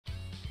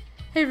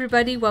Hey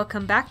everybody,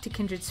 welcome back to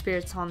Kindred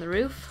Spirits on the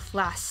Roof.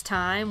 Last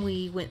time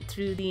we went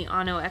through the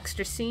Ano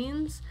extra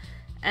scenes,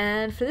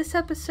 and for this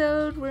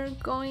episode we're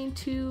going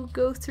to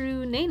go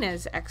through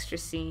Nena's extra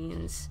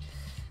scenes.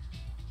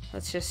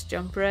 Let's just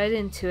jump right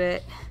into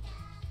it.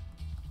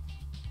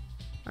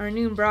 Our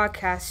noon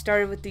broadcast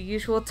started with the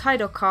usual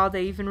title call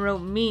they even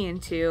wrote me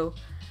into,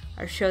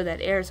 our show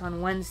that airs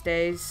on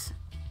Wednesdays.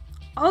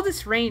 All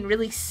this rain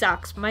really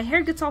sucks, but my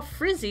hair gets all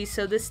frizzy,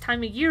 so this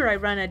time of year I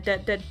run a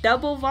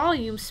double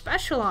volume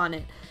special on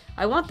it.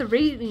 I want the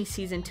rainy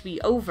season to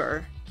be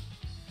over.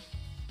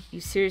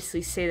 You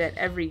seriously say that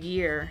every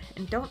year,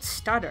 and don't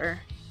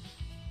stutter.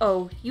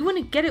 Oh, you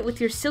wouldn't get it with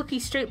your silky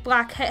straight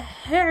black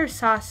hair,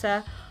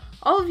 Sasa.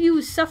 All of you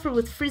who suffer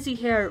with frizzy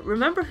hair,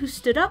 remember who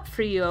stood up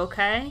for you,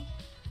 okay?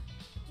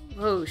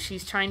 Whoa,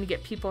 she's trying to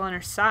get people on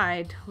her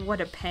side.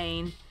 What a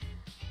pain.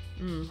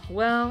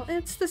 Well,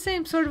 it's the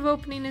same sort of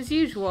opening as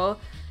usual.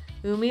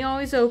 Umi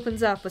always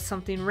opens up with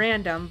something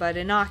random but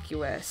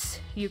innocuous.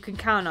 You can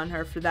count on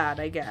her for that,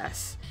 I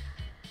guess.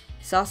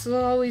 Sasa's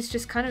always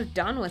just kind of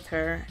done with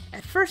her.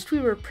 At first we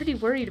were pretty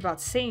worried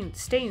about saying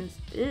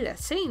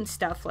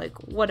stuff like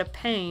what a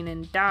pain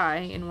and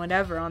die and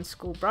whatever on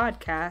school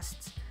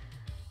broadcasts.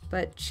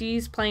 But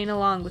she's playing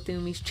along with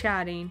Umi's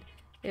chatting.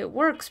 It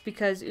works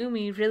because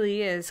Umi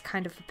really is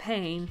kind of a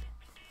pain.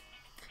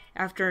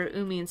 After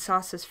Umi and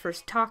Sasa's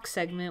first talk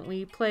segment,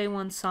 we play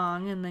one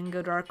song and then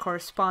go to our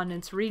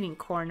correspondence reading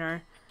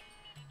corner.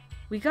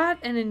 We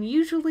got an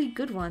unusually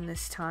good one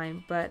this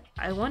time, but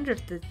I wonder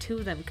if the two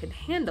of them could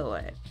handle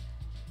it.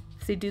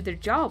 If they do their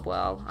job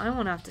well, I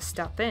won't have to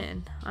step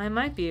in. I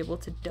might be able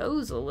to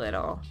doze a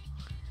little.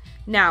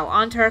 Now,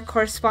 on to our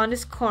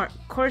correspondence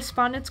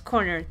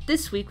corner.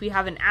 This week we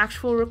have an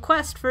actual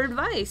request for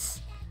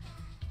advice.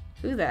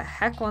 Who the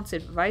heck wants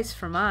advice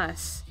from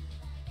us?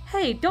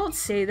 Hey, don't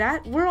say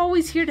that. We're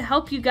always here to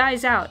help you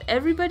guys out.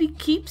 Everybody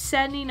keep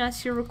sending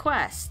us your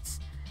requests.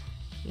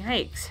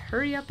 Yikes,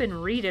 hurry up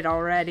and read it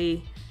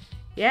already.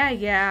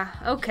 Yeah.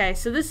 Okay,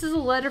 so this is a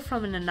letter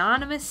from an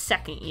anonymous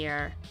second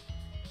year.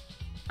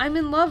 I'm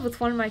in love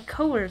with one of my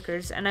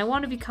coworkers, and I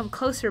want to become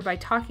closer by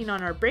talking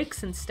on our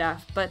breaks and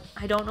stuff, but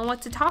I don't know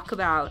what to talk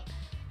about.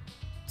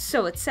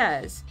 So it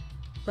says.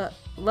 But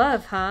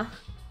love, huh?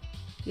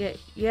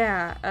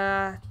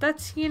 Yeah,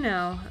 that's,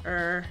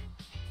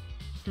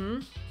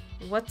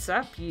 What's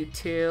up, you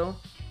two?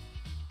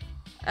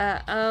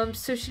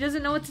 So she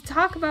doesn't know what to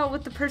talk about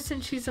with the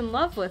person she's in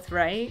love with,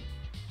 right?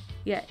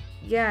 Yeah,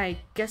 I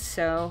guess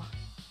so.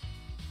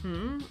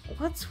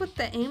 What's with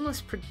the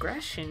aimless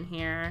progression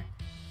here?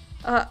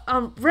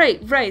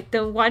 Right,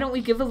 then why don't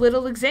we give a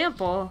little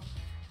example?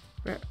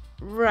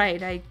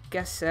 Right, I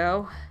guess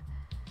so.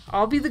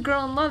 I'll be the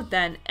girl in love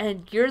then,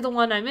 and you're the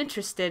one I'm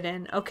interested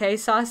in, okay,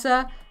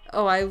 Sasa?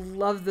 Oh, I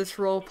love this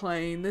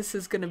role-playing. This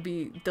is gonna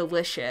be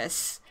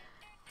delicious.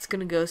 It's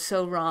gonna go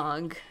so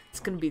wrong. It's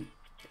gonna be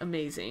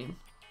amazing.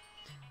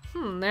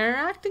 They're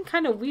acting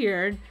kind of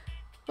weird.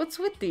 What's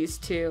with these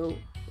two?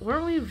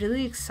 Weren't we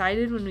really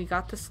excited when we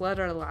got this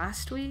letter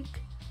last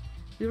week?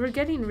 We were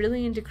getting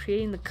really into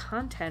creating the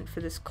content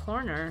for this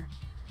corner.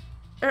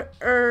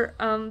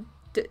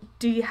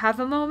 Do you have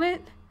a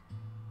moment?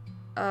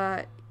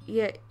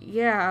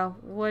 Yeah,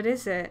 what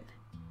is it?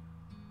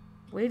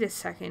 Wait a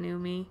second,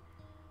 Umi.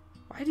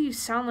 Why do you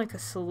sound like a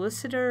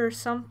solicitor or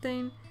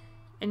something?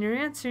 And you're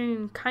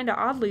answering kinda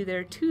oddly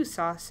there too,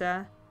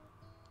 Sasa.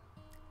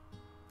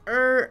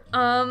 Your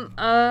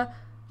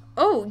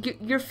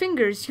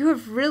fingers. You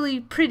have really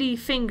pretty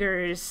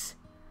fingers.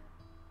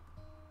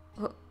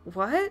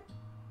 What?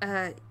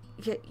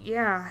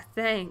 Yeah,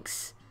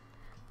 thanks.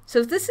 So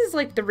if this is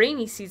like the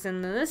rainy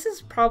season, then this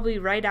is probably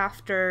right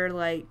after,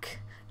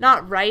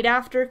 not right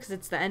after because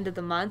it's the end of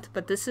the month,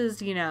 but this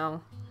is,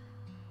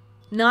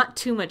 not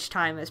too much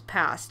time has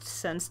passed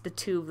since the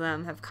two of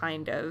them have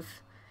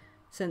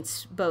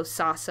since both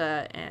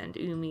Sasa and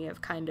Umi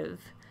have kind of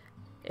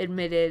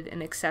admitted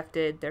and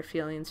accepted their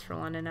feelings for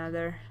one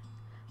another.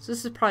 So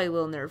this is probably a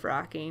little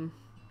nerve-wracking,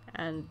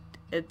 and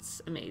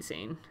it's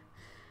amazing.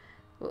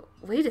 Well,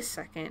 wait a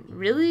second,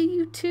 really,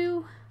 you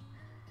two?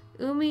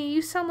 Umi,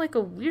 you sound like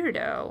a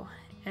weirdo.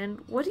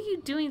 And what are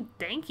you doing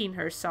thanking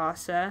her,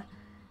 Sasa?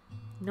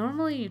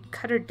 Normally you'd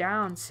cut her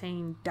down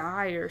saying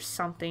die or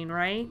something,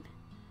 right?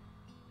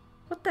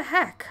 What the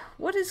heck?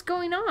 What is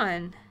going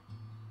on?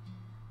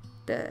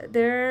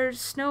 They're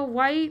Snow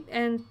White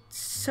and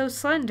so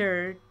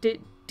slender.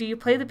 Do you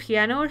play the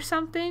piano or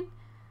something?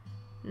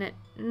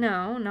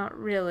 No, not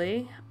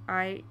really.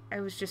 I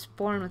was just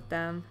born with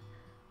them.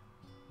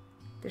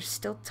 They're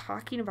still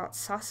talking about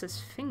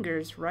Sasa's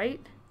fingers,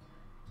 right?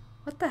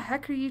 What the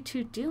heck are you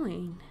two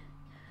doing?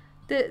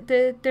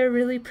 They're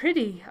really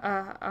pretty.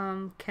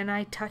 Can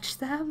I touch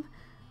them?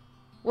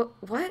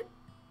 What?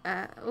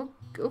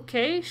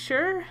 Okay,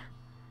 sure.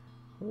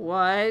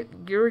 What?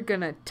 You're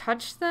gonna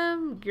touch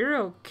them? You're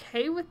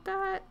okay with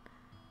that?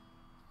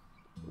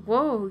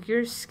 Whoa,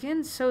 your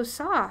skin's so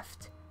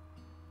soft.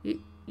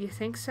 You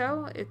think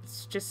so?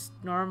 It's just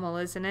normal,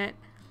 isn't it?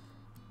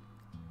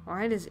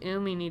 Why does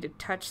Umi need to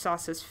touch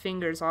Sasa's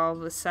fingers all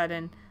of a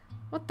sudden?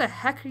 What the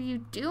heck are you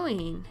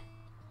doing?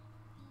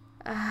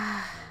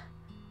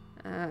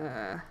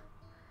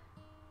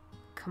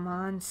 Come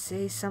on,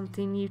 say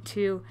something, you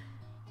two.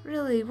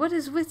 Really, what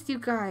is with you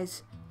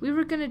guys? We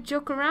were gonna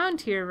joke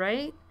around here,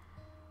 right?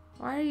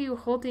 Why are you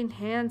holding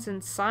hands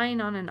and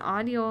sighing on an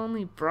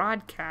audio-only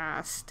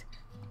broadcast?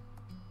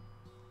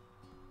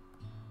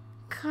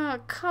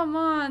 Come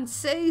on,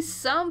 say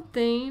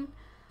something.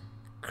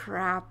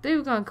 Crap,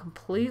 they've gone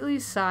completely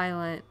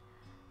silent.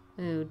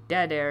 Ooh,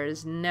 dead air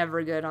is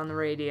never good on the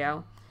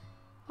radio.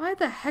 Why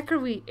the heck are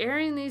we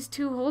airing these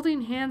two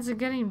holding hands and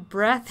getting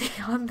breathy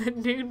on the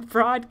noon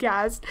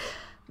broadcast?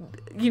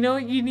 You know,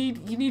 you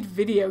need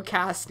video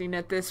casting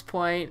at this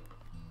point.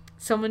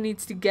 Someone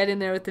needs to get in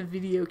there with a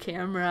video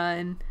camera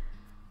and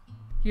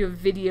you have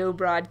video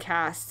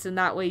broadcasts, and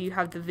that way you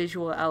have the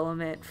visual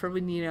element for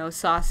when, you know,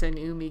 Sasa and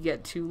Umi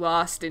get too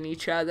lost in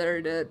each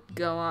other to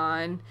go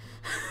on.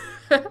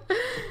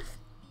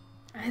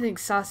 I think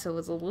Sasa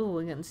was a little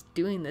against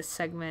doing this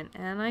segment,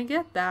 and I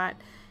get that.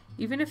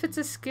 Even if it's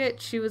a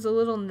skit, she was a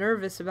little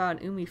nervous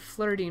about Umi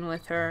flirting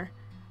with her.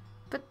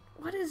 But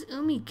what is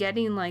Umi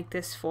getting like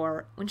this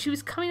for? When she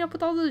was coming up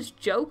with all those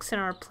jokes in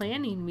our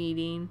planning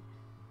meeting.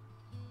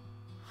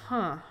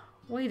 Huh.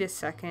 Wait a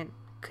second.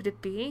 Could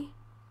it be?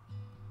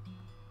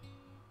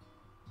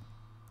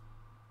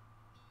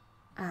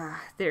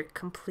 They're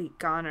complete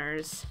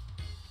goners.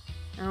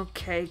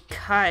 Okay,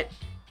 cut.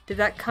 Did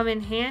that come in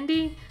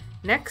handy?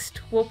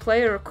 Next, we'll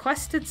play a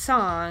requested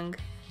song.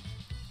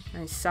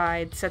 I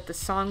sighed, set the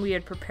song we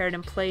had prepared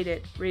and played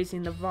it,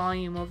 raising the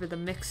volume over the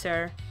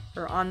mixer,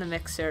 or on the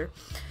mixer.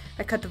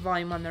 I cut the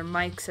volume on their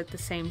mics at the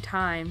same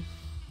time.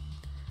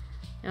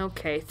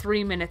 Okay,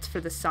 3 minutes for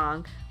the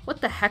song.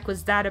 What the heck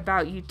was that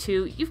about, you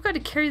two? You've got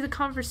to carry the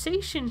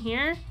conversation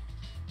here.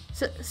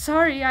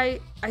 Sorry, I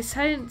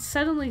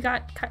suddenly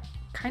got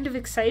kind of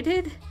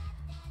excited.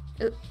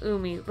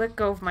 Umi, let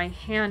go of my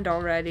hand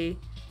already.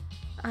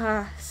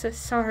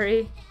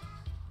 Sorry.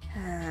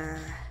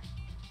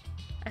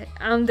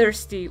 I'm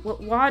thirsty.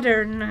 What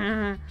water?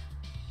 Nah.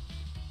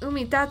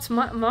 Umi, that's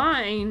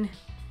mine.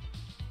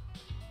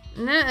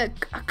 Nah.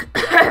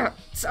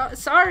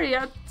 Sorry.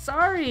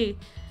 Sorry.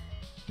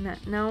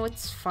 No,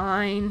 it's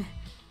fine.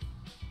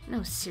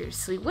 No,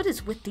 seriously, what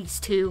is with these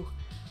two?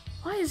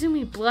 Why is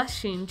Umi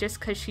blushing just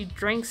because she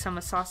drank some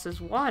of Sasa's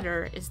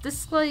water? Is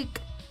this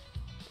like...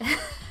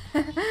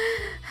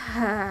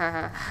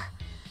 I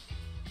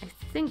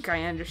think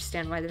I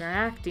understand why they're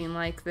acting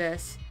like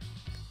this.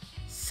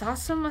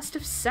 Sasa must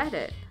have said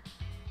it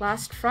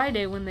last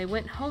Friday when they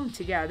went home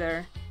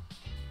together.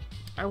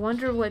 I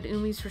wonder what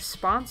Umi's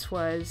response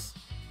was.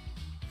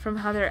 From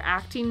how they're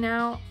acting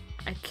now,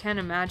 I can't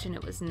imagine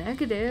it was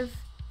negative.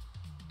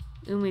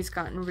 Umi's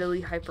gotten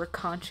really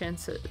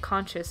hyper-conscious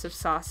of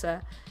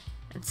Sasa,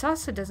 and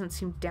Sasa doesn't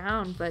seem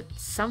down, but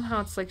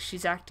somehow it's like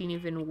she's acting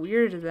even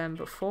weirder than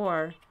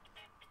before.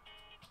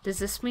 Does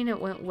this mean it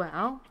went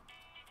well?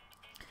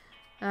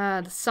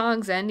 The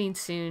song's ending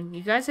soon.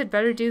 You guys had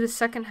better do the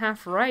second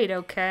half right,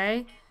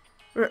 okay?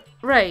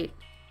 Right.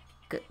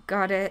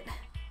 Got it.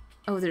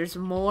 Oh, there's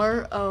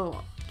more?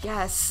 Oh,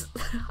 yes.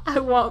 I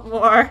want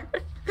more.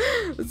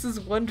 This is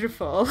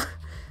wonderful.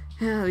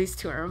 Oh, these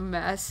two are a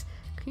mess.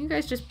 Can you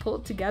guys just pull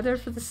it together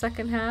for the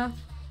second half?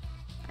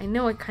 I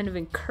know I kind of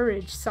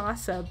encouraged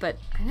Sasa, but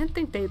I didn't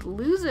think they'd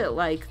lose it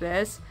like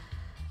this.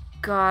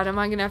 God, am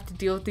I gonna have to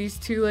deal with these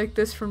two like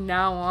this from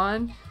now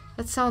on?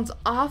 That sounds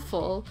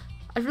awful.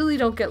 I really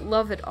don't get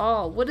love at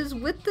all. What is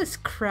with this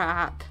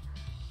crap?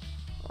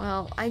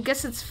 Well, I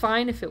guess it's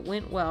fine if it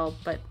went well,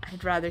 but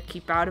I'd rather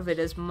keep out of it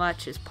as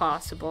much as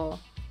possible.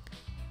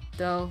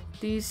 Though,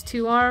 these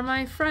two are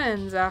my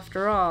friends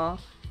after all.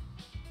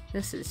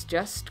 This is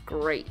just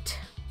great.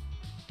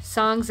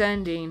 Song's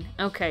ending.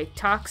 Okay,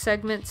 talk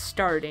segment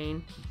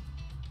starting.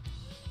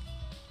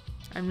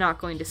 I'm not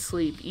going to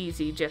sleep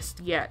easy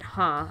just yet,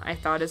 huh? I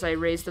thought as I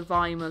raised the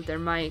volume of their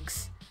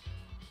mics.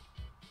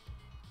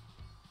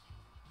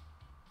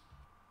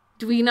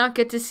 Do we not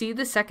get to see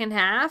the second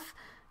half?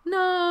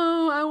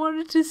 No, I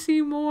wanted to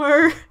see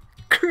more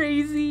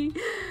crazy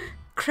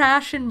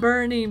crash and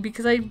burning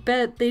because I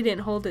bet they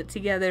didn't hold it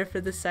together for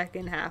the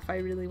second half. I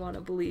really want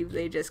to believe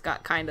they just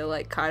got kind of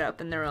like caught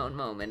up in their own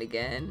moment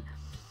again.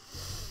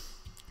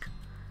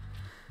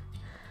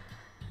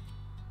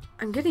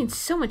 I'm getting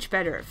so much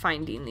better at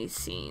finding these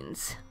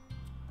scenes.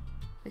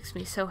 Makes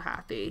me so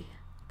happy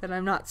that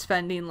I'm not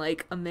spending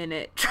like a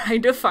minute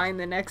trying to find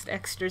the next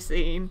extra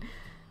scene.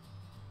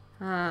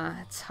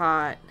 It's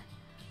hot.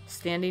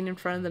 Standing in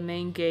front of the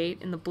main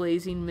gate in the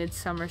blazing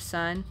midsummer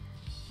sun.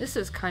 This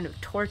is kind of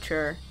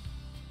torture.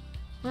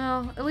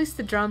 Well, at least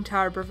the drum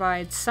tower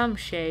provides some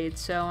shade,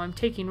 so I'm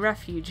taking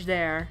refuge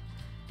there.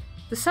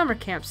 The summer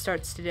camp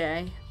starts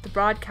today. The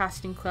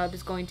broadcasting club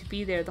is going to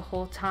be there the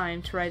whole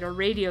time to write a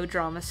radio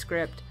drama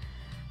script,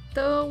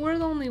 though we're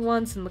the only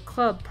ones in the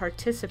club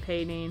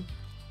participating.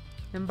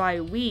 And by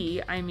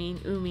we, I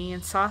mean Umi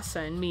and Sasa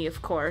and me,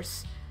 of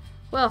course.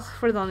 Well,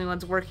 we're the only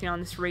ones working on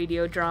this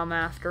radio drama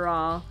after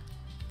all.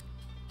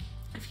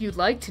 If you'd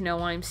like to know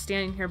why I'm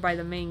standing here by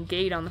the main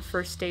gate on the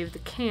first day of the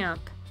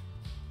camp,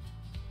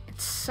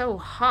 so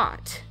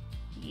hot.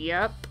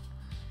 Yep.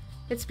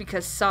 It's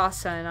because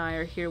Sasa and I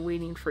are here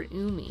waiting for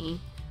Umi.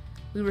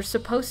 We were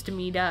supposed to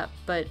meet up,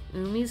 but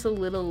Umi's a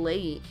little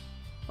late.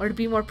 Or to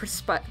be more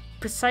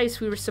precise,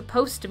 we were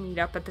supposed to meet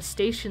up at the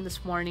station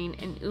this morning,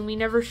 and Umi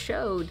never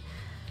showed.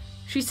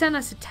 She sent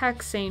us a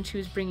text saying she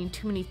was bringing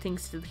too many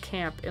things to the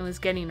camp and was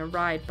getting a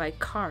ride by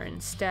car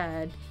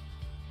instead.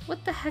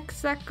 What the heck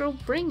is that girl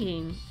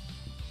bringing?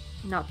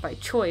 Not by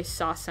choice,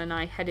 Sasa and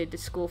I headed to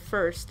school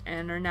first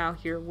and are now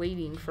here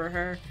waiting for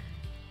her.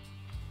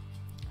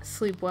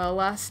 Sleep well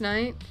last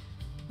night?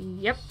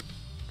 Yep.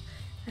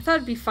 I thought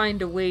it'd be fine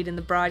to wait in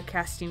the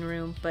broadcasting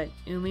room, but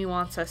Umi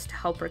wants us to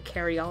help her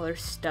carry all her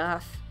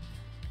stuff.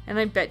 And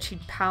I bet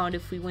she'd pound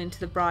if we went to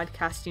the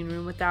broadcasting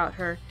room without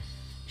her.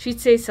 She'd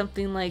say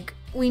something like,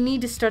 "We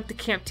need to start the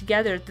camp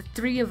together, the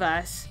three of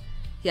us."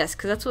 Yes,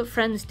 because that's what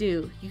friends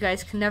do. You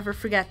guys can never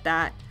forget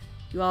that.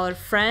 You all are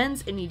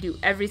friends and you do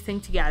everything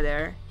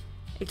together.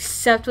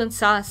 Except when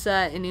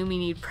Sasa and Umi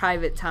need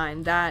private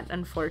time. That,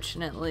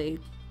 unfortunately,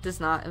 does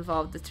not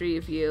involve the three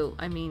of you.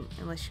 I mean,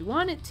 unless you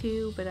want it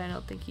to, but I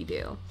don't think you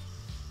do.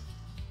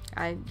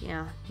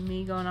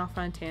 Me going off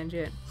on a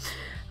tangent.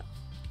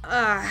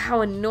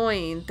 How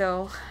annoying,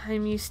 though.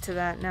 I'm used to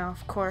that now,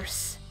 of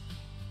course.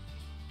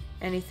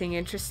 Anything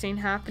interesting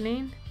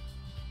happening?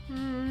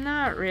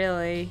 Not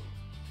really.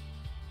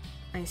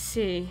 I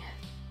see.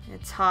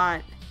 It's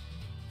hot.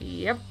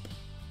 Yep.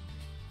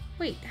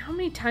 Wait, how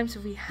many times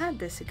have we had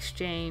this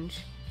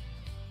exchange?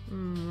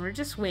 We're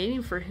just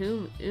waiting for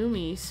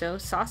Umi, so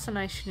Sasa and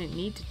I shouldn't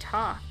need to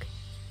talk.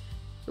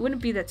 It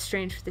wouldn't be that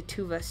strange for the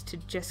two of us to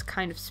just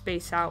kind of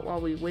space out while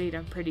we wait,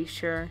 I'm pretty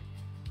sure.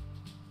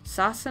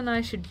 Sasa and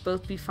I should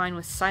both be fine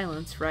with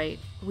silence, right?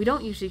 We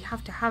don't usually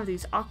have to have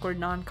these awkward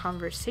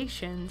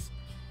non-conversations.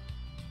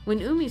 When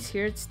Umi's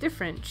here, it's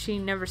different. She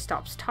never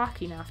stops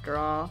talking after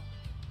all.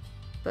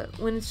 But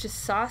when it's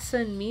just Sasa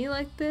and me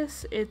like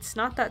this, it's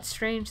not that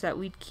strange that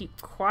we'd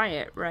keep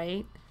quiet,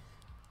 right?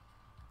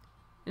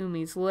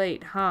 Umi's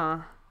late, huh?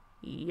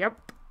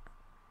 Yep.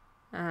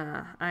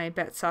 I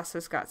bet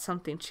Sasa's got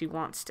something she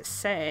wants to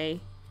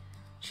say.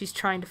 She's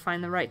trying to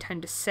find the right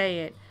time to say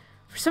it.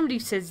 For somebody who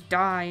says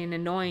die and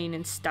annoying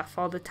and stuff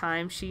all the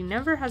time, she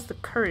never has the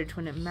courage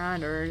when it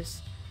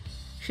matters.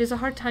 She has a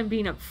hard time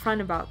being upfront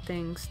about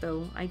things,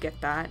 though I get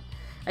that.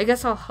 I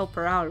guess I'll help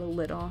her out a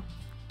little.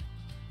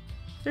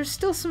 There's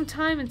still some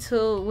time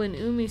until when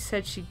Umi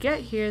said she'd get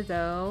here,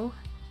 though.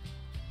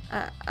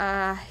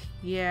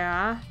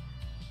 Yeah.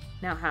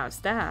 Now how's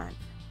that?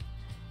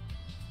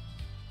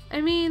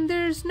 I mean,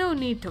 there's no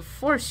need to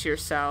force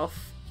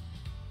yourself.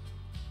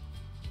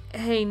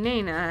 Hey,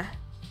 Nena.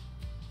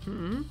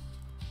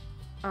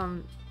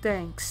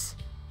 Thanks.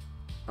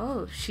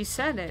 Oh, she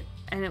said it,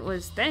 and it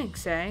was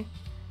thanks, eh?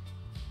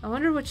 I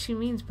wonder what she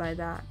means by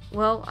that.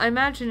 Well, I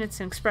imagine it's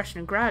an expression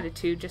of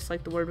gratitude, just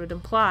like the word would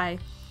imply.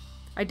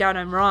 I doubt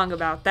I'm wrong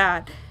about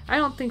that. I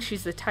don't think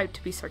she's the type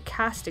to be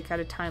sarcastic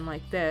at a time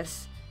like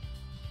this.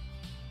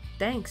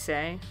 Thanks,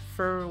 eh?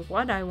 For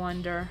what, I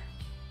wonder?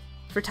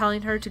 For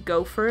telling her to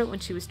go for it when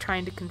she was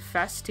trying to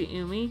confess to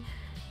Umi?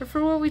 Or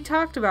for what we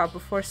talked about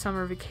before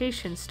summer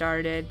vacation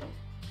started?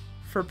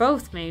 For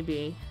both,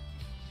 maybe.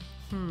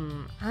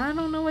 I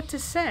don't know what to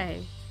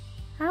say.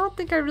 I don't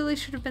think I really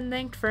should have been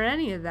thanked for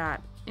any of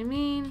that. I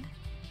mean,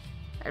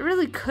 I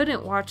really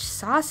couldn't watch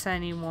Sasa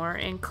anymore,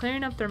 and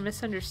clearing up their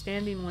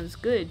misunderstanding was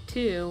good,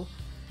 too.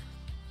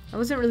 I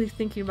wasn't really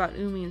thinking about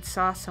Umi and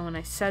Sasa when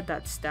I said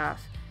that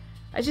stuff.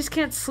 I just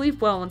can't sleep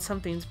well when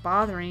something's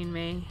bothering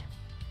me.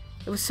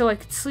 It was so I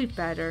could sleep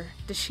better.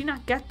 Does she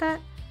not get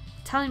that?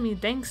 Telling me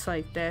thanks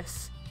like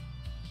this.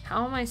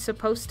 How am I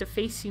supposed to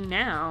face you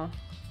now?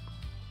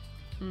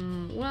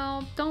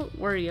 Well, don't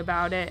worry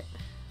about it.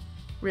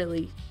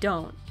 Really,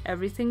 don't.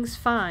 Everything's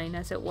fine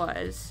as it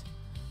was.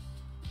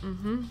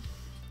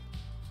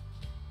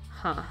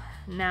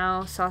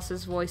 Now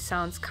Sasa's voice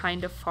sounds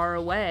kind of far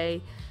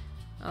away.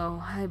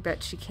 Oh, I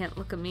bet she can't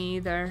look at me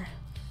either.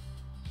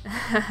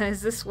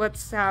 Is this what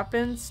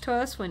happens to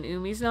us when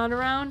Umi's not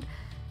around?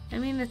 I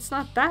mean, it's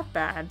not that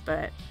bad,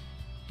 but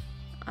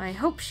I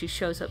hope she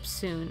shows up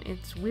soon.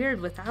 It's weird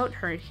without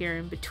her here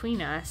in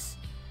between us.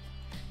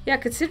 Yeah,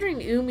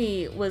 considering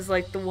Umi was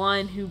like the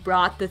one who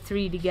brought the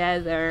three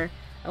together,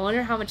 I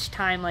wonder how much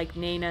time like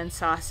Nena and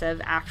Sasa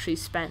have actually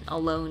spent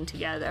alone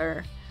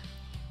together.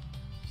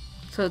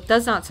 So it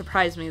does not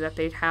surprise me that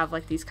they'd have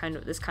like this kind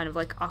of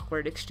like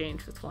awkward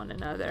exchange with one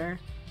another.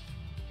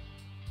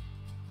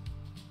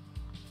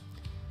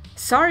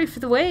 Sorry for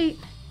the wait.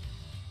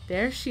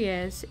 There she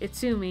is.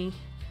 It's Umi.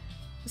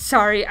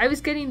 Sorry, I was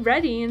getting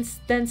ready and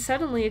then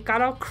suddenly it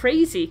got all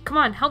crazy. Come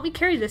on, help me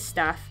carry this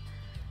stuff.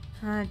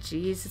 Ah,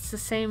 geez, it's the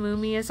same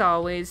Umi as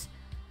always.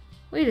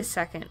 Wait a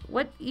second,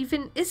 what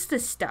even is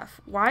this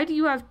stuff? Why do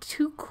you have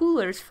 2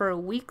 coolers for a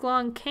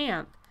week-long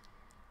camp?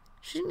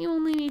 Shouldn't you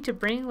only need to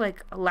bring,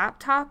 like, a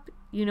laptop,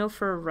 you know,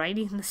 for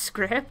writing the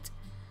script?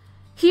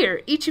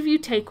 Here, each of you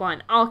take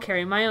one. I'll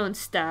carry my own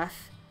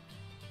stuff.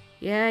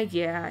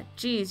 Yeah.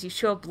 Geez, you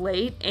show up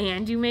late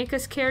and you make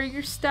us carry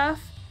your stuff?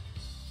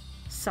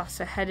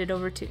 Sasa headed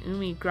over to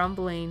Umi,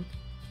 grumbling.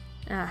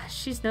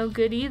 She's no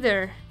good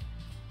either.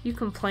 You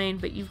complain,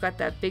 but you've got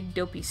that big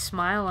dopey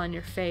smile on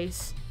your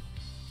face.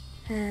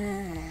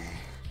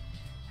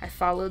 I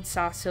followed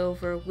Sasa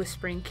over,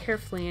 whispering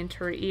carefully into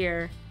her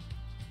ear.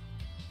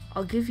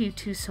 I'll give you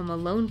two some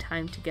alone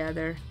time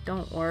together,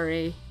 don't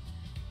worry.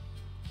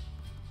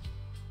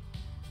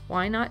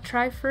 Why not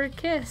try for a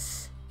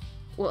kiss?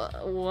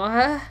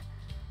 What?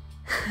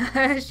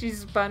 She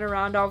spun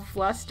around all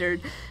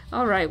flustered.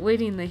 Alright,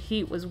 waiting in the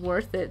heat was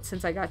worth it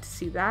since I got to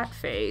see that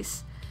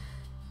face.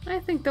 I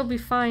think they'll be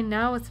fine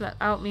now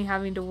without me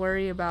having to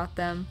worry about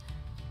them.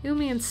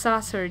 Umi and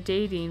Sasa are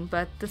dating,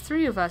 but the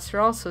three of us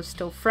are also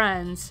still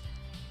friends.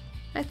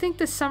 I think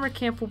this summer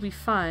camp will be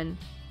fun.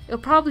 It'll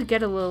probably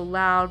get a little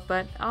loud,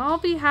 but I'll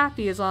be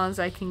happy as long as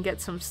I can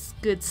get some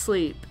good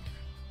sleep.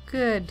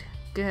 Good.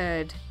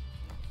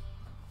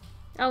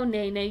 Oh,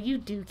 Nena, you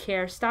do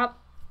care. Stop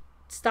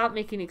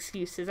making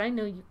excuses. I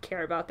know you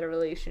care about their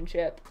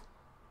relationship.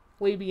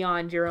 Way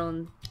beyond your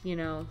own,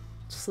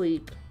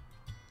 sleep.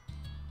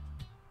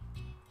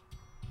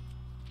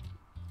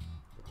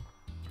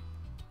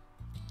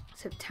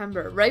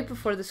 September, right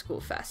before the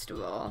school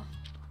festival.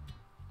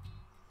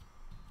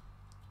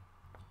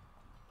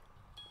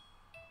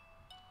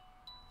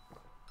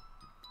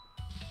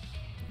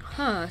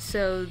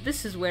 So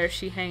this is where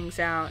she hangs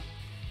out.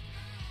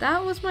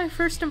 That was my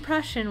first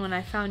impression when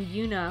I found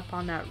Yuna up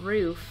on that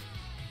roof.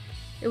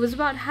 It was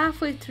about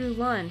halfway through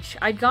lunch.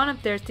 I'd gone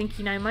up there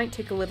thinking I might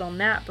take a little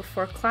nap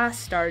before class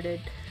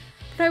started,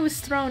 but I was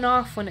thrown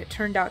off when it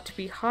turned out to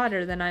be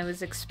hotter than I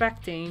was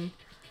expecting.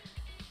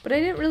 But I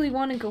didn't really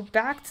want to go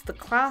back to the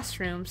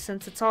classroom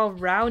since it's all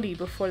rowdy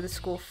before the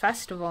school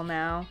festival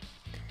now.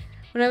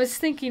 When I was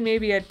thinking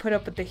maybe I'd put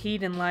up with the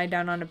heat and lie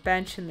down on a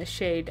bench in the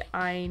shade,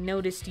 I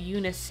noticed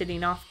Yuna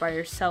sitting off by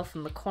herself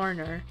in the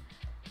corner.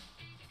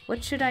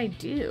 What should I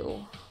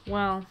do?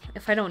 Well,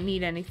 if I don't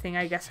need anything,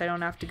 I guess I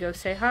don't have to go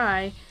say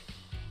hi.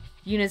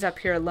 Yuna's up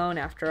here alone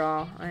after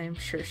all. I'm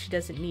sure she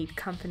doesn't need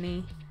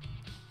company.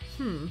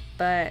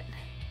 But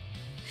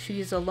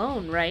she's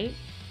alone, right?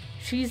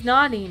 She's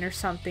nodding or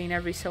something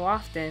every so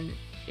often.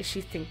 Is she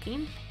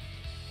thinking?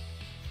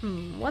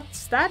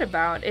 What's that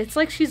about? It's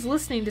like she's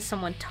listening to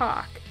someone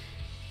talk.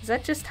 Is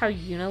that just how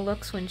Yuna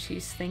looks when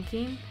she's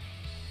thinking?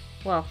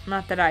 Well,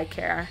 not that I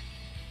care.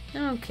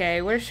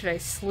 Okay, where should I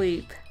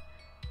sleep?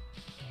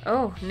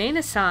 Oh,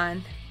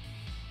 Nena-san.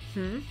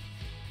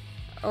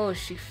 Oh,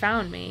 she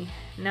found me.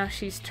 Now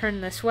she's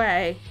turned this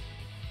way.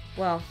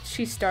 Well,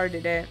 she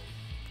started it.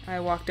 I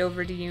walked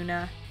over to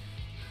Yuna.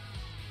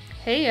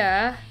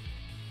 Hey,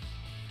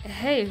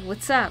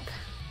 what's up?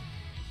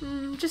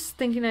 Just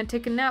thinking I'd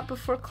take a nap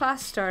before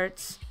class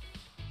starts.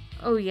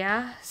 Oh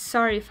yeah?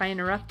 Sorry if I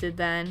interrupted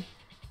then.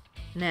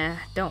 Nah,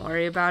 don't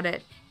worry about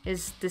it.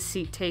 Is the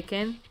seat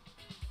taken?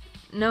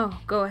 No,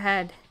 go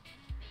ahead,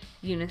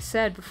 Yuna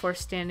said before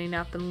standing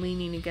up and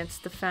leaning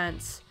against the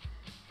fence.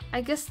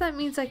 I guess that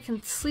means I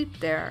can sleep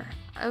there.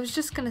 I was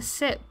just gonna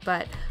sit,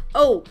 but...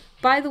 Oh,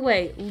 by the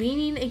way,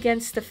 leaning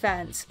against the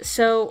fence.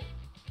 So,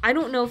 I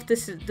don't know if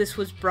this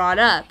was brought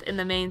up in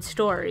the main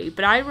story,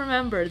 but I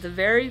remember in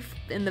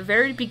the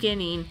very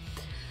beginning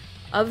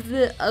of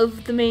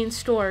the main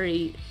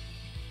story,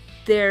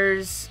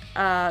 there's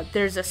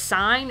a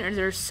sign or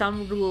there's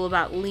some rule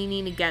about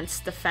leaning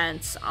against the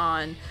fence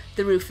on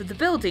the roof of the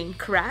building,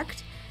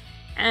 correct?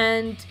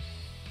 And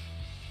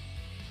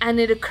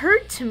it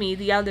occurred to me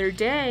the other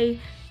day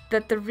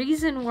that the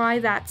reason why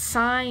that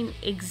sign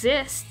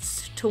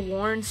exists to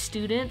warn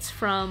students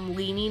from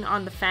leaning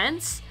on the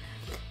fence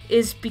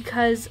is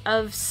because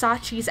of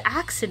Sachi's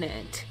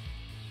accident.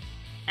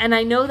 And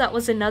I know that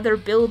was another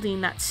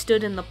building that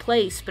stood in the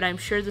place, but I'm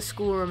sure the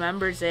school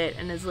remembers it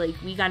and is like,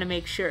 we gotta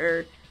make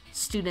sure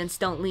students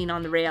don't lean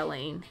on the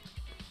railing.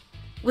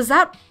 Was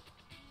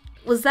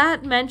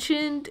that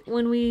mentioned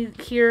when we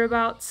hear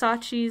about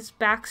Sachi's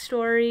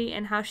backstory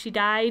and how she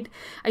died?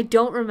 I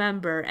don't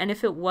remember, and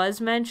if it was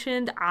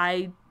mentioned,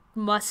 I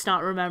must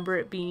not remember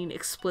it being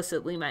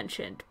explicitly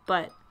mentioned,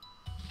 but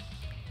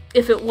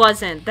if it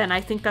wasn't, then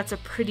I think that's a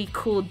pretty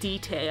cool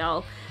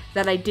detail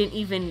that I didn't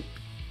even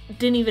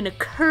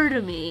occur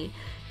to me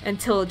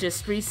until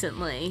just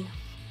recently.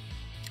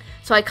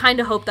 So I kind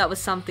of hope that was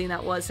something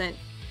that wasn't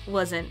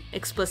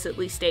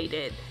explicitly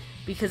stated,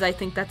 because I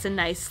think that's a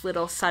nice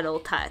little subtle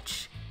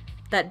touch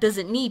that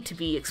doesn't need to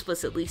be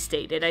explicitly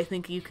stated. I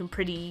think you can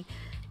pretty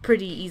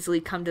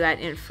easily come to that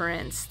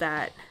inference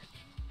that,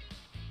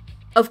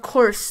 of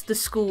course, the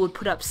school would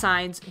put up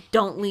signs,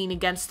 don't lean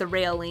against the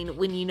railing,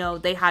 when you know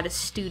they had a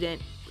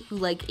student who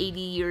like 80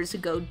 years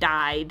ago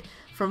died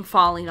from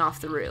falling off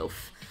the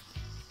roof.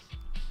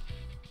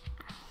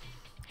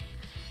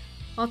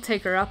 I'll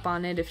take her up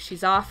on it if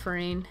she's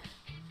offering.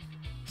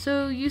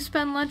 So you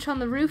spend lunch on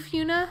the roof,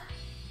 Yuna?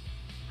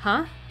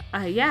 Huh?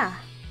 Yeah.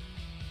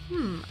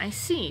 I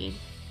see.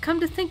 Come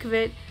to think of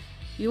it,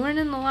 you weren't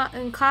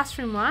in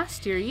classroom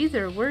last year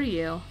either, were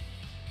you?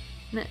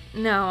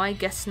 No, I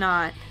guess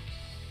not.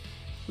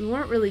 We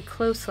weren't really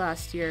close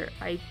last year.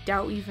 I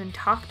doubt we even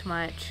talked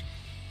much.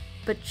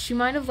 But she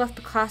might have left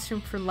the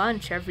classroom for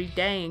lunch every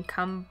day and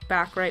come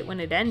back right when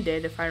it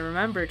ended, if I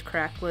remembered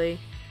correctly.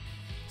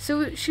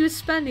 So she was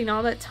spending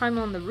all that time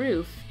on the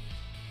roof.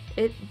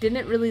 It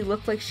didn't really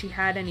look like she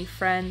had any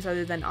friends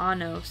other than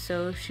Ano,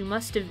 so she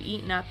must have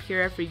eaten up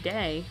here every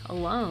day,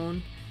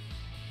 alone.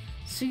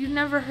 So you've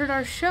never heard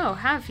our show,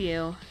 have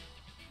you?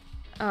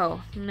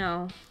 Oh,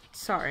 no.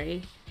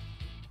 Sorry.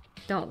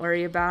 Don't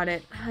worry about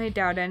it. I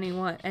doubt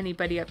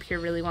anybody up here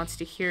really wants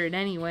to hear it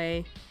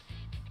anyway.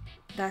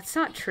 That's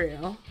not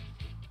true.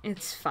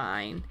 It's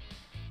fine.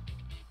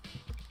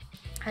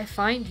 I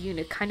find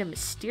Yuna kind of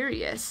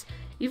mysterious,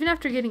 even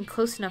after getting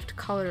close enough to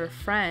call her a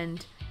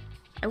friend.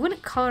 I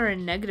wouldn't call her a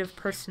negative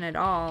person at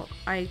all.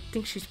 I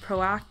think she's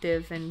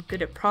proactive and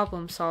good at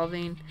problem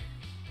solving.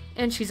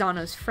 And she's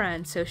Ano's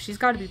friend, so she's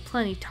got to be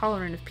plenty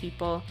tolerant of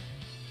people.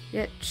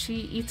 Yet she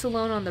eats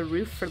alone on the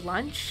roof for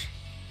lunch?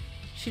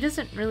 She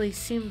doesn't really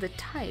seem the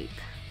type.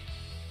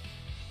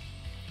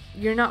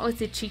 You're not with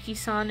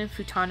Ichiki-san and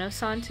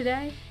Futano-san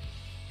today?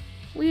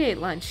 We ate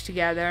lunch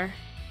together.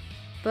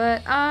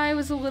 But I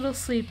was a little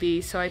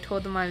sleepy, so I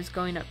told them I was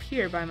going up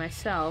here by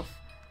myself.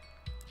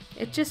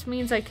 It just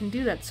means I can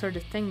do that sort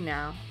of thing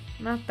now.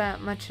 Not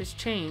that much has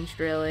changed,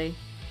 really.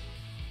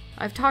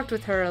 I've talked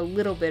with her a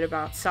little bit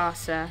about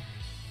Sasa.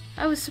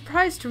 I was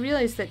surprised to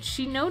realize that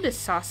she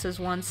noticed Sasa's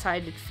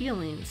one-sided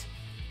feelings.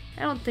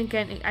 I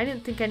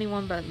didn't think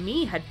anyone but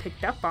me had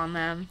picked up on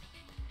them.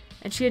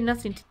 And she had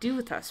nothing to do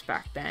with us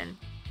back then.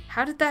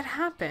 How did that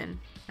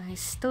happen? I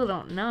still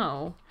don't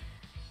know.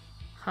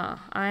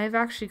 I've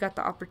actually got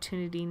the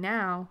opportunity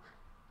now.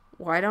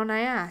 Why don't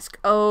I ask?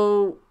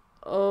 Oh,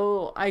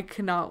 I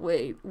cannot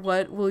wait.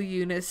 What will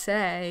Yuna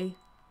say?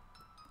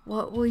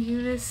 What will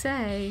Yuna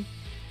say?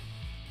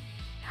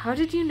 How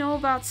did you know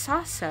about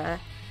Sasa?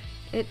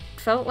 It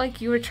felt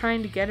like you were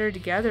trying to get her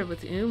together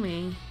with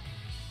Umi.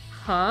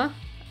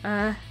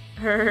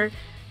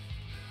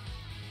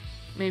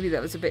 Maybe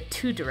that was a bit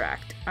too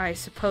direct. I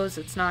suppose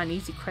it's not an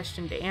easy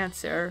question to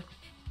answer.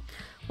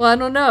 Well, I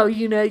don't know,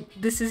 Yuna,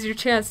 this is your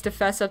chance to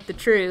fess up the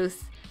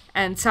truth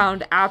and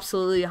sound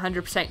absolutely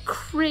 100%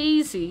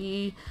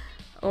 crazy.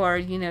 Or,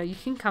 you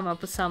can come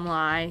up with some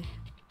lie.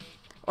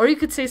 Or you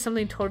could say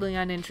something totally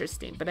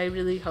uninteresting, but I'm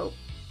really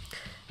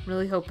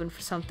hoping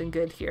for something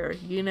good here.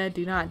 Yuna,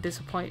 do not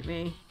disappoint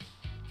me.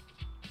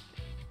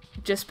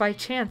 Just by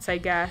chance, I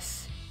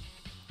guess.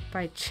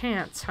 By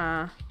chance,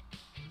 huh?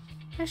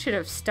 I should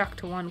have stuck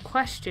to one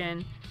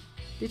question.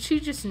 Did she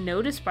just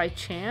notice by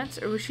chance,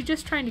 or was she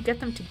just trying to get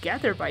them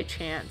together by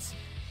chance?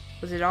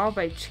 Was it all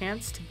by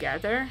chance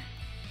together?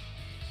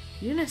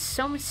 Yuna's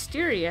so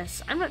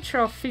mysterious. I'm not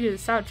sure I'll figure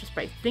this out just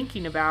by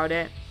thinking about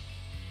it.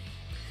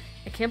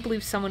 I can't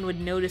believe someone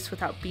would notice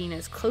without being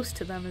as close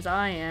to them as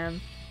I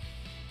am.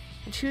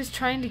 And she was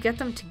trying to get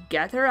them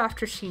together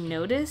after she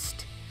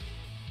noticed?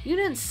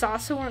 Yuna and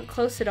Sasa weren't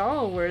close at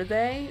all, were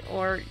they?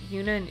 Or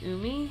Yuna and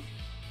Umi?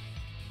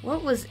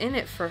 What was in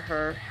it for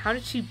her? How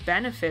did she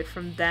benefit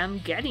from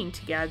them getting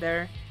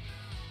together?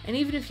 And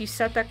even if you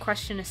set that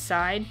question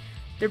aside,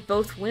 they're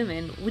both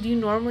women. Would you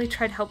normally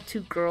try to help two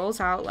girls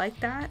out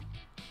like that?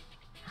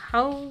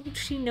 How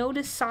she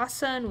noticed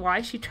Sasa and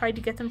why she tried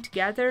to get them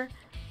together?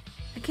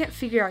 I can't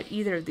figure out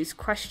either of these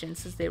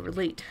questions as they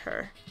relate to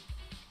her.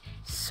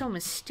 So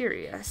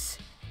mysterious.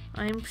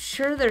 I'm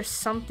sure there's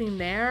something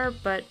there,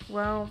 but,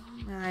 well,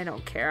 I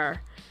don't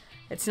care.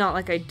 It's not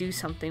like I do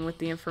something with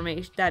the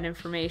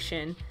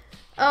information.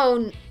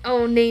 Oh,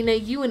 Nena,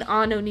 you and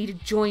Ano need to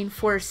join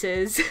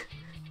forces.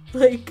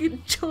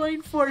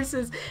 Join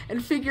forces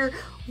and figure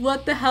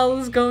what the hell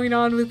is going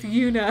on with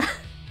Yuna.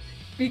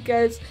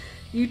 Because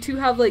you two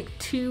have,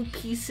 two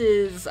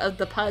pieces of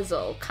the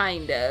puzzle,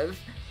 kind of.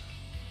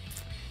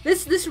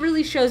 This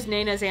really shows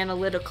Nena's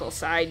analytical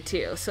side,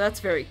 too. So that's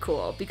very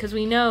cool. Because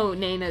we know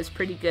Nena's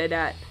pretty good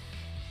at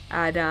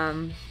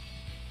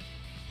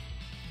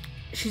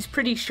she's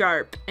pretty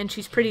sharp, and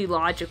she's pretty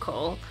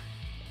logical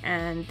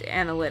and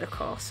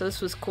analytical. So this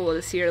was cool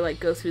to see her,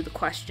 go through the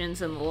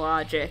questions and the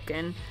logic,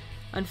 and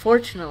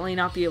unfortunately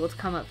not be able to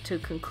come up to a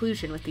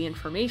conclusion with the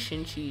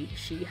information she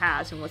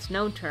has and what's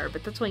known to her.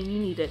 But that's why you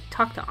need to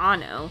talk to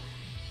Ano,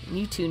 and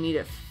you two need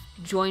to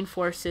join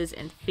forces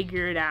and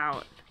figure it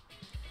out.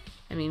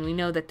 I mean, we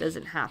know that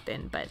doesn't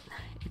happen, but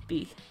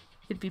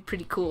it'd be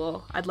pretty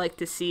cool. I'd like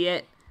to see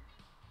it.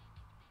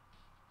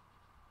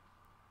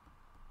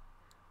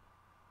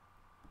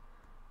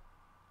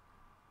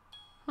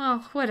 Well,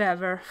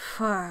 whatever.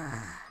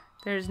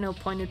 There's no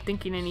point in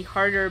thinking any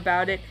harder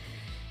about it.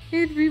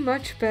 It'd be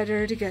much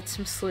better to get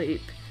some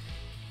sleep.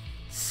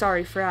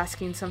 Sorry for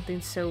asking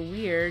something so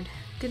weird.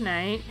 Good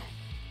night.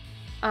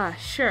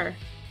 Sure.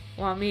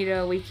 Want me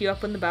to wake you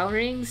up when the bell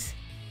rings?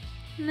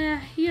 Nah,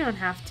 you don't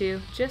have to.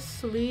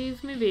 Just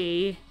leave me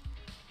be.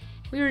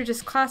 We were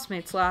just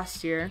classmates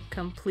last year,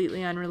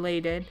 completely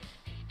unrelated.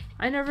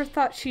 I never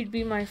thought she'd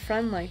be my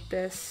friend like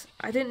this.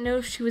 I didn't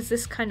know she was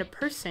this kind of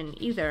person,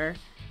 either.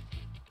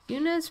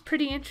 Yuna's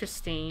pretty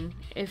interesting.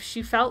 If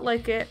she felt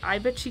like it, I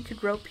bet she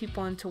could rope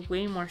people into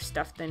way more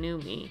stuff than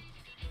Umi.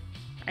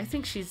 I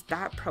think she's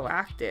that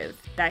proactive,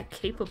 that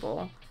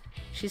capable.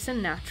 She's a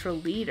natural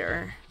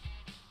leader,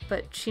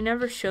 but she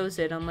never shows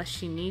it unless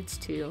she needs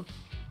to.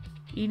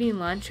 Eating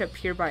lunch up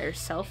here by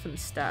herself and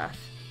stuff.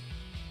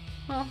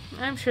 Well,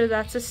 I'm sure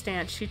that's a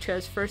stance she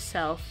chose for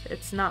herself.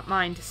 It's not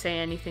mine to say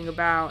anything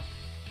about.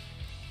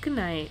 Good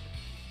night.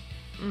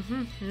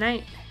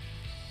 Night.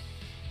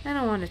 I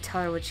don't want to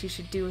tell her what she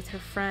should do with her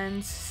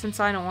friends, since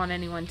I don't want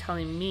anyone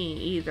telling me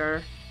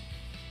either.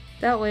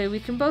 That way we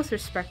can both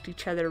respect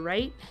each other,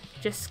 right?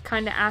 Just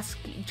kinda ask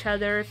each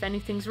other if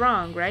anything's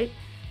wrong, right?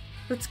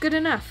 That's good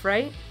enough,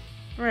 right?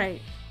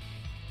 Right.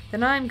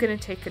 Then I'm gonna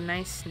take a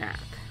nice nap.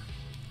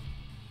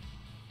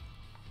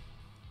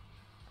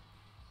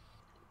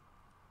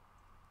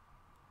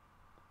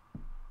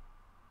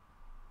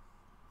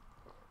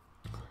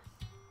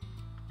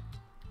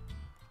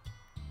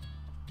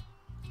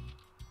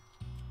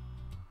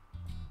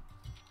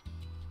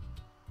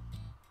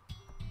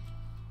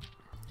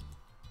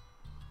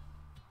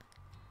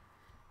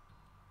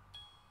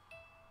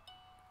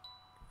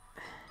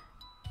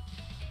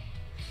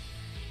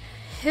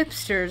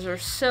 Hipsters are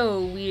so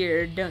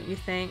weird, don't you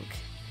think?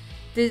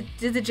 Did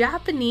the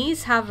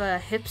Japanese have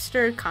a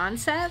hipster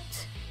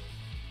concept?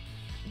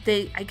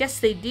 I guess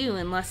they do,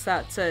 unless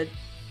that's a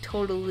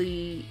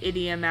totally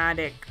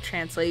idiomatic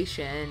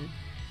translation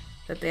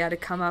that they had to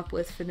come up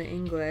with for the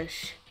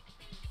English.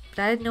 But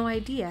I had no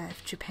idea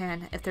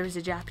if there was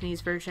a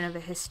Japanese version of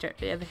a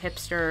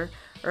hipster,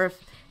 or if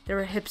there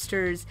were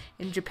hipsters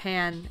in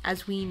Japan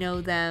as we know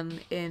them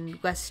in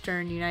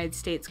Western United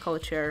States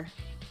culture.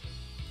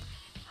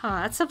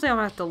 That's something I'm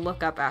gonna have to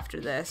look up after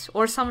this.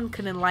 Or someone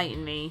can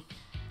enlighten me.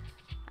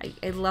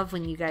 I love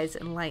when you guys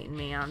enlighten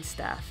me on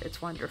stuff.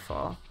 It's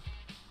wonderful.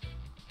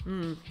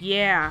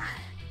 Yeah.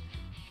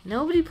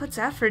 Nobody puts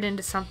effort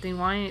into something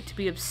wanting it to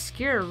be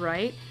obscure,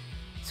 right?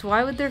 So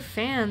why would their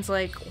fans,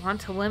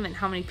 want to limit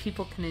how many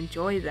people can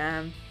enjoy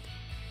them?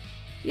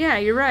 Yeah,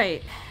 you're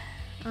right.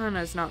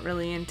 Anna's not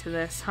really into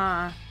this,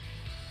 huh?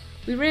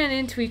 We ran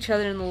into each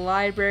other in the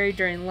library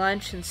during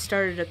lunch and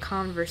started a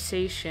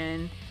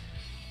conversation.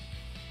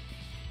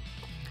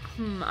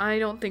 I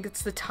don't think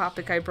it's the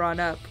topic I brought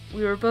up.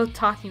 We were both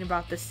talking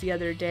about this the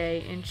other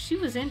day, and she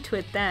was into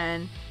it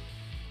then.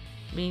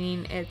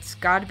 Meaning it's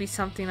gotta be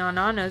something on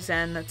Anno's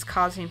end that's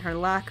causing her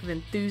lack of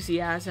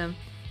enthusiasm.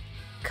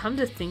 Come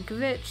to think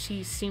of it,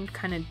 she seemed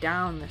kinda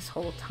down this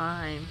whole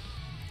time.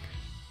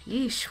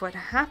 Yeesh, what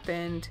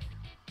happened?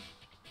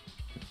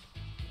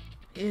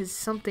 Is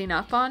something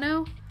up,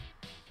 Anno?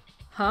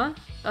 Huh?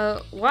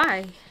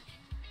 Why?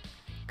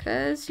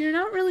 'Cause you're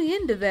not really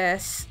into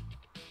this.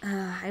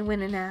 I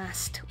went and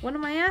asked. What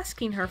am I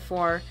asking her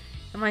for?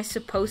 Am I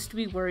supposed to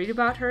be worried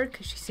about her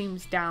because she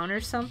seems down or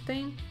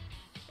something?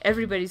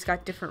 Everybody's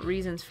got different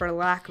reasons for a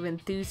lack of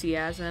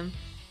enthusiasm.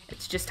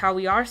 It's just how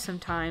we are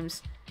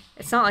sometimes.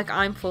 It's not like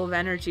I'm full of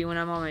energy when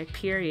I'm on my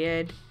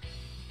period.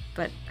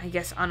 But I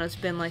guess Anno's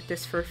been like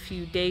this for a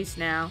few days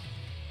now.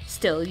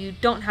 Still, you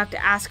don't have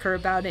to ask her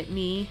about it,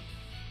 me.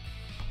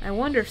 I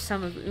wonder if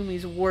some of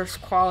Umi's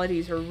worst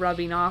qualities are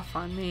rubbing off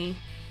on me.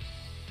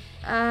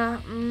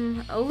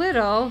 A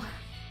little.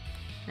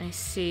 I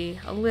see.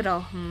 A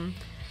little,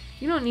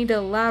 You don't need to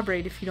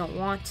elaborate if you don't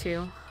want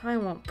to. I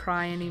won't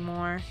pry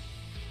anymore.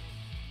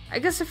 I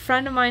guess a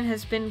friend of mine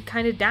has been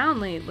kinda down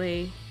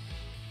lately.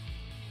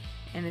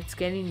 And it's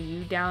getting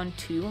you down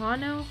too,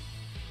 Anno?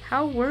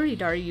 How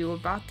worried are you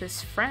about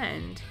this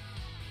friend?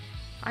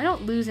 I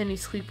don't lose any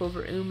sleep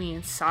over Umi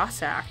and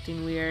Sasa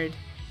acting weird.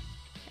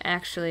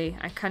 Actually,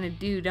 I kinda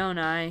do, don't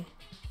I?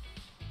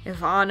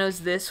 If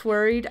Anno's this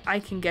worried, I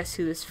can guess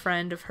who this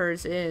friend of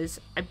hers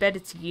is. I bet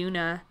it's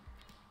Yuna.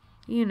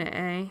 Yuna,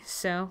 eh?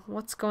 So,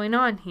 what's going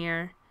on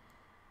here?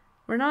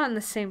 We're not in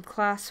the same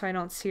class, so I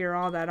don't see her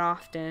all that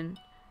often.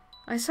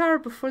 I saw her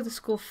before the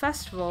school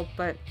festival,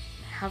 but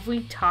have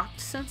we talked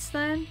since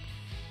then?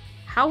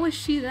 How was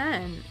she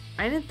then?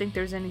 I didn't think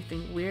there was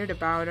anything weird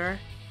about her.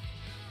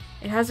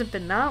 It hasn't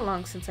been that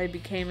long since I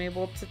became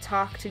able to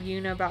talk to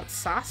Yuna about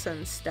Sasa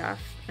and stuff,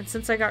 and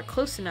since I got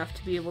close enough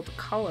to be able to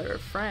call her a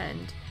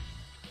friend.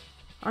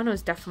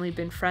 Anno's definitely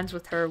been friends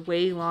with her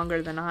way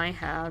longer than I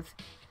have,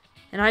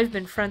 and I've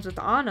been friends with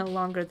Anno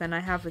longer than I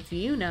have with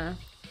Yuna.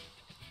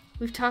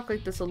 We've talked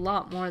like this a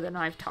lot more than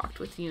I've talked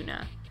with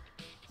Yuna.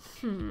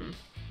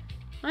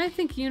 I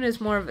think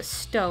Yuna's more of a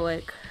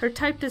stoic. Her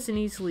type doesn't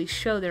easily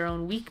show their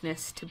own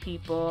weakness to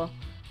people.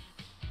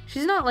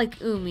 She's not like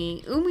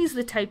Umi. Umi's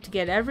the type to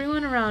get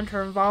everyone around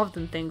her involved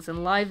in things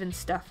and liven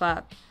stuff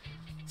up.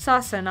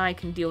 Sasa and I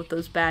can deal with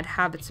those bad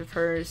habits of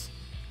hers.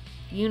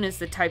 Yuna's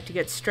the type to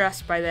get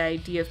stressed by the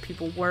idea of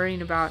people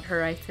worrying about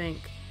her, I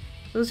think.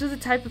 Those are the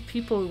type of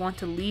people who want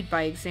to lead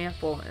by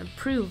example and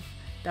prove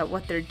that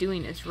what they're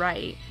doing is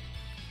right.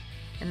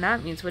 And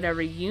that means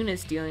whatever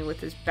Yuna's dealing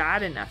with is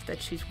bad enough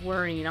that she's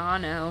worrying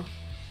Anno.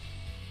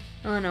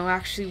 Anno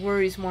actually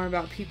worries more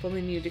about people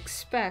than you'd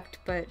expect,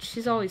 but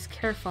she's always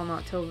careful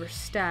not to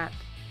overstep.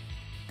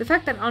 The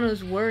fact that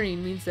Anno's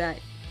worrying means that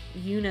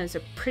Yuna is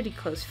a pretty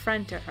close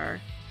friend to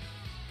her.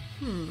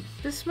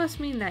 This must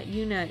mean that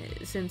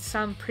Yuna is in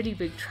some pretty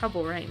big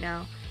trouble right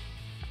now.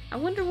 I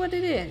wonder what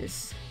it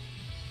is.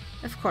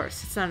 Of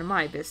course, it's none of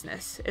my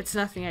business. It's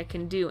nothing I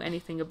can do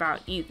anything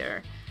about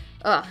either.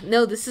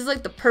 No, this is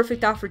like the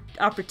perfect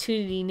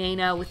opportunity,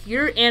 Nena, with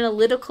your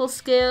analytical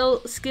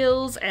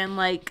skills and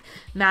like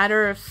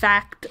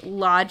matter-of-fact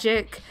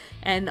logic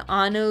and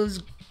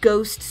Ano's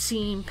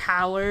ghost-seeing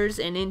powers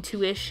and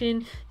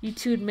intuition. You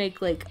two would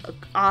make like an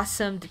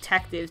awesome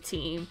detective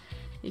team.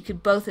 You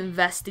could both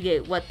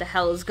investigate what the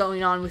hell is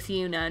going on with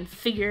Yuna and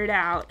figure it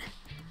out.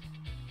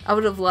 I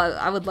would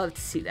love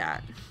to see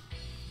that.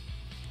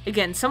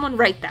 Again, someone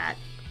write that.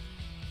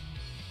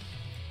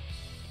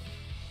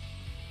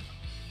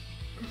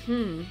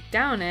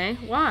 Down, eh?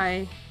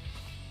 Why?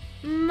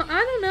 I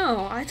don't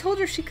know. I told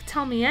her she could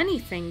tell me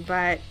anything,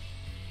 but...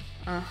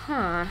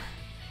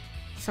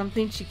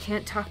 Something she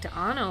can't talk to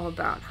Ano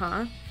about,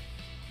 huh?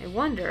 I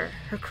wonder.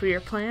 Her career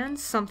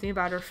plans? Something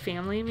about her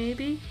family,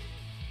 maybe?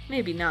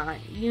 Maybe not.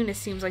 Yuna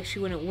seems like she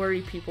wouldn't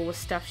worry people with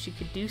stuff she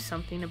could do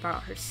something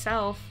about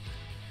herself.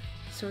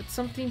 So it's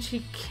something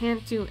she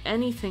can't do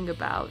anything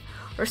about.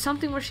 Or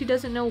something where she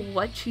doesn't know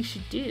what she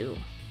should do.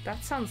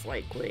 That sounds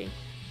likely.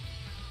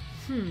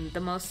 The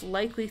most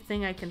likely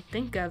thing I can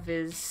think of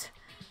is...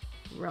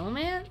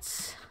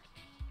 romance?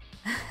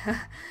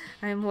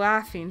 I'm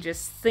laughing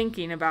just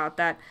thinking about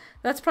that.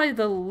 That's probably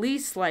the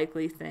least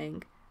likely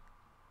thing.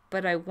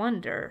 But I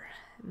wonder,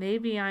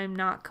 maybe I'm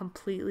not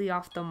completely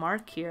off the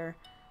mark here.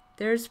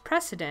 There's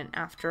precedent,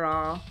 after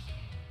all.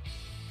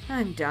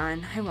 I'm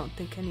done. I won't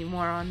think any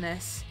more on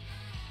this.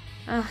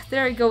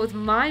 There I go with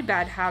my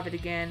bad habit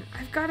again.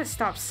 I've got to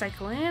stop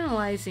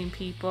psychoanalyzing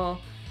people.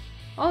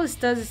 All this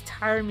does is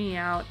tire me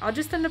out. I'll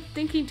just end up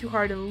thinking too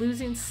hard and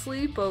losing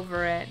sleep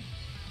over it.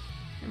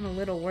 I'm a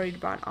little worried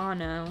about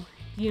Ano.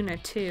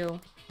 Yuna too.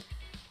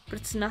 But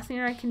it's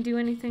nothing I can do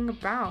anything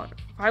about.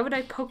 Why would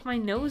I poke my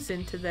nose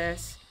into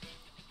this?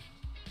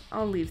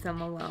 I'll leave them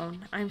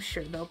alone. I'm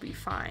sure they'll be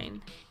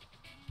fine.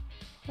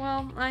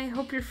 Well, I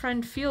hope your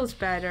friend feels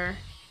better.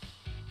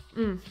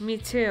 Me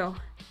too.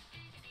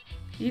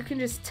 You can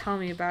just tell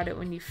me about it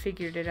when you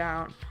figured it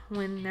out.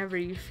 Whenever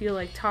you feel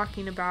like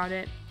talking about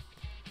it.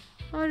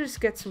 I'll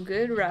just get some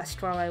good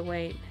rest while I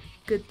wait.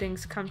 Good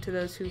things come to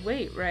those who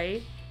wait,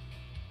 right?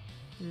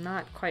 I'm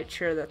not quite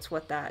sure that's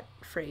what that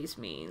phrase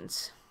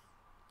means.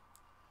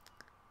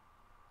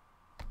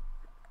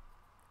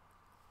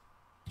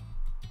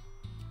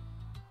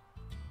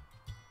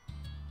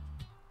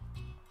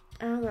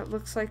 Oh, that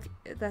looks like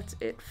that's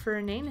it for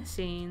Nena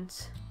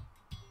scenes.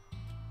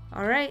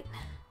 Alright.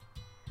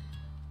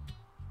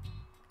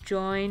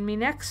 Join me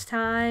next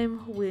time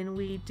when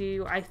we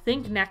do... I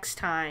think next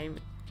time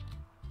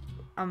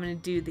I'm going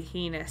to do the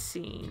Hina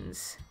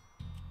scenes.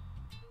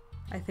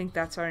 I think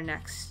that's our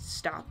next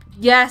stop.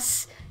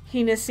 Yes!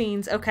 Hina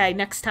scenes. Okay,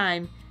 next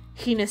time.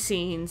 Hina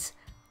scenes.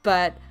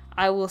 But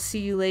I will see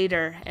you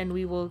later and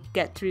we will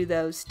get through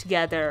those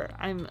together.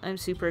 I'm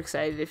super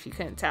excited if you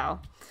couldn't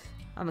tell.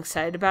 I'm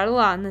excited about a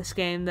lot in this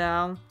game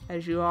though,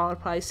 as you all are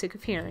probably sick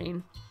of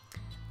hearing.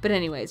 But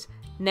anyways,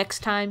 next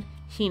time,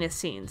 Hina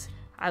scenes.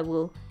 I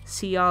will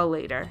see y'all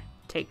later.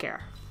 Take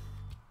care.